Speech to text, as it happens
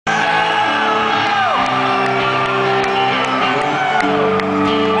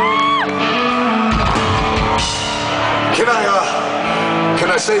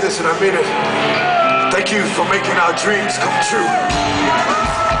say this and I mean it. Thank you for making our dreams come true.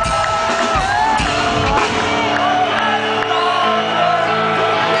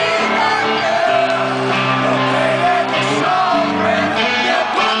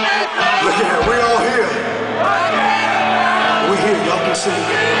 Look here, we all here. We here, y'all can sing.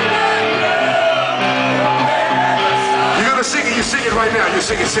 You're gonna sing it, you sing it right now. You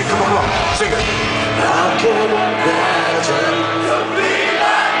sing it, sing, come on, sing it. I can imagine to be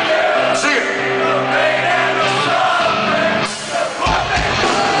like you. Sing it. The pain and the suffering, the puppet.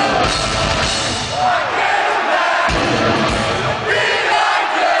 I can imagine to be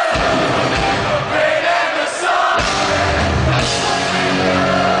like you. The pain and the suffering.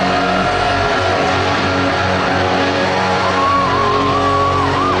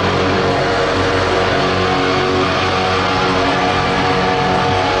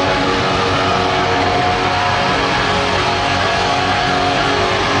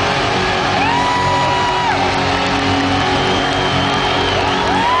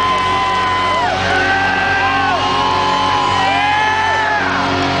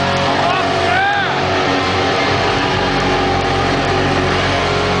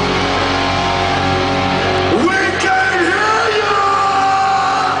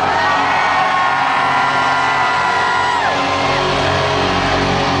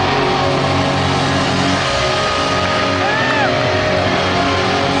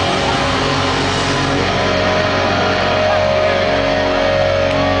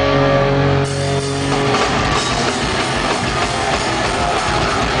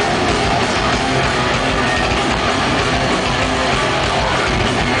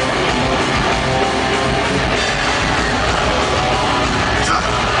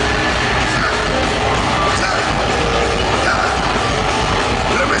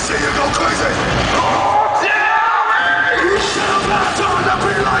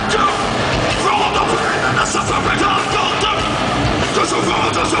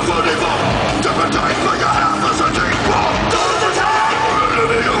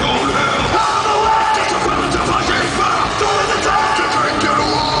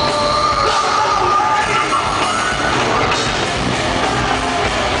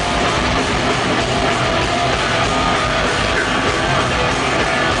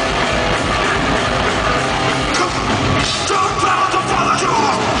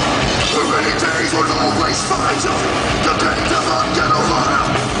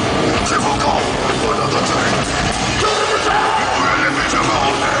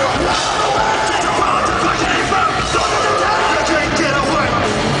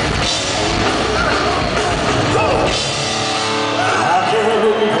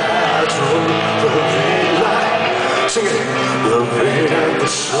 Sing it. The pain and the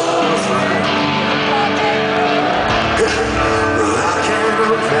suffering. I can't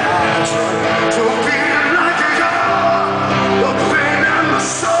imagine to be like you. The pain and the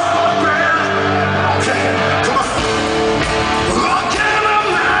suffering. Yeah, come on. I can't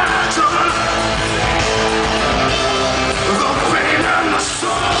imagine the pain and the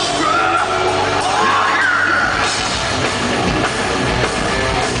suffering.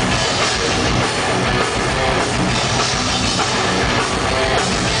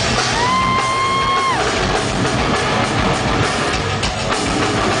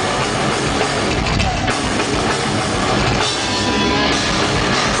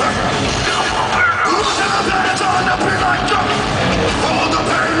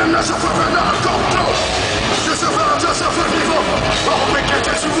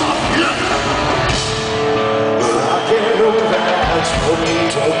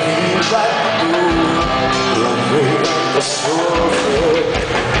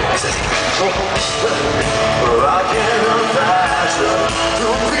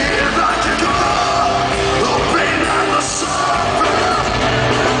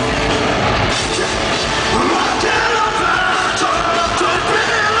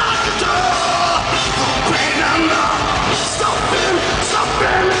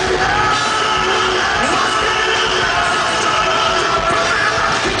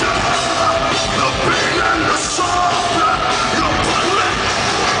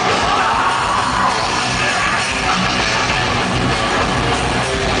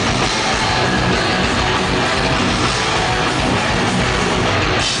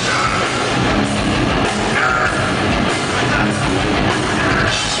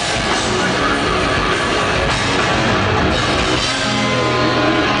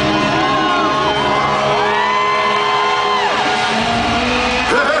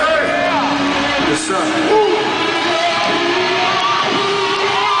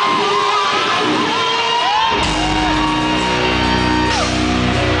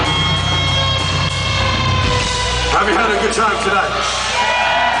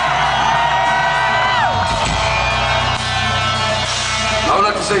 would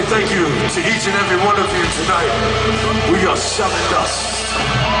like to say thank you to each and every one of you tonight. We are Sevendust.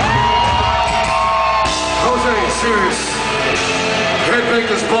 Jose, serious.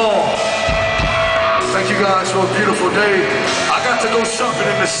 Headbangers Ball. Thank you guys for a beautiful day. I got to go shopping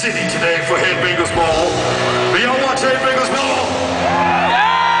in the city today for Headbangers Ball. Do y'all watch Headbangers Ball?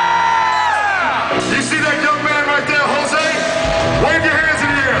 Yeah! You see that young man right there, Jose? Wave your hands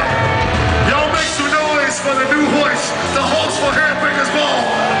in the air. Y'all make some noise for the new host, the host for Headbangers Ball.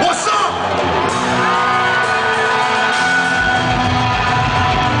 What's up?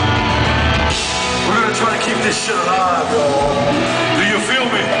 We're gonna try to keep this shit alive, y'all. Do you feel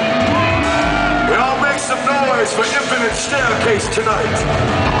me? Y'all make some noise for Infinite Staircase tonight.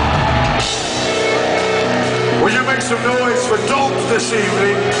 Will you make some noise for Dope this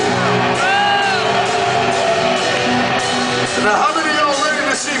evening? Now, how many of y'all ready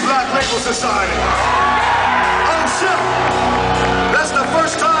to see Black Label Society? Oh, shit! That's the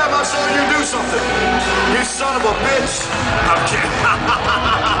first time I saw you do something. You son of a bitch. I'm kidding.